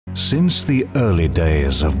Since the early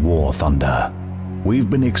days of War Thunder, we've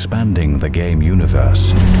been expanding the game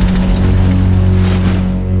universe.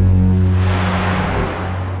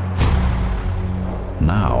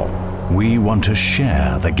 Now, we want to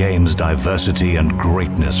share the game's diversity and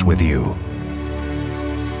greatness with you.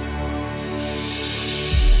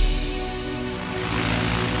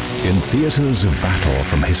 In theaters of battle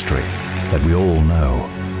from history that we all know,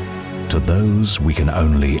 to those we can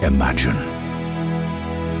only imagine.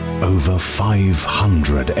 Over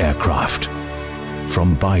 500 aircraft,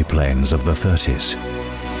 from biplanes of the 30s,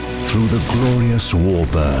 through the glorious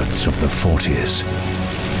warbirds of the 40s,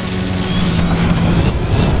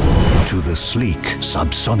 to the sleek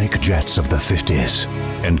subsonic jets of the 50s,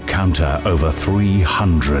 encounter over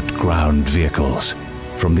 300 ground vehicles,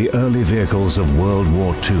 from the early vehicles of World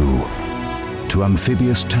War II to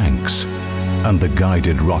amphibious tanks and the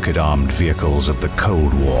guided rocket-armed vehicles of the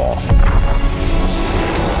Cold War.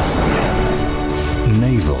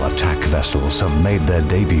 Naval attack vessels have made their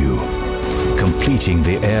debut, completing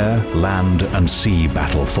the air, land and sea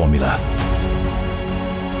battle formula.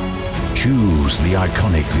 Choose the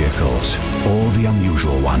iconic vehicles or the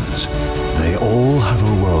unusual ones. They all have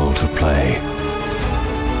a role to play.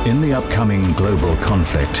 In the upcoming global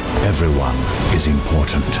conflict, everyone is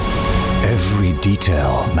important. Every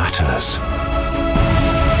detail matters.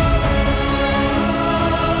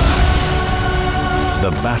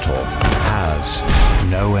 The battle has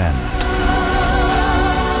no end.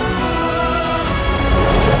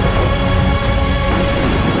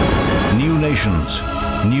 New nations,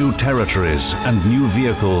 new territories, and new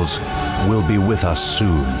vehicles will be with us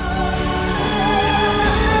soon.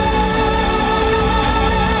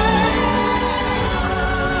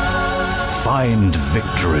 Find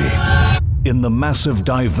victory in the massive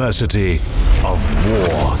diversity of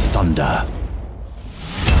War Thunder.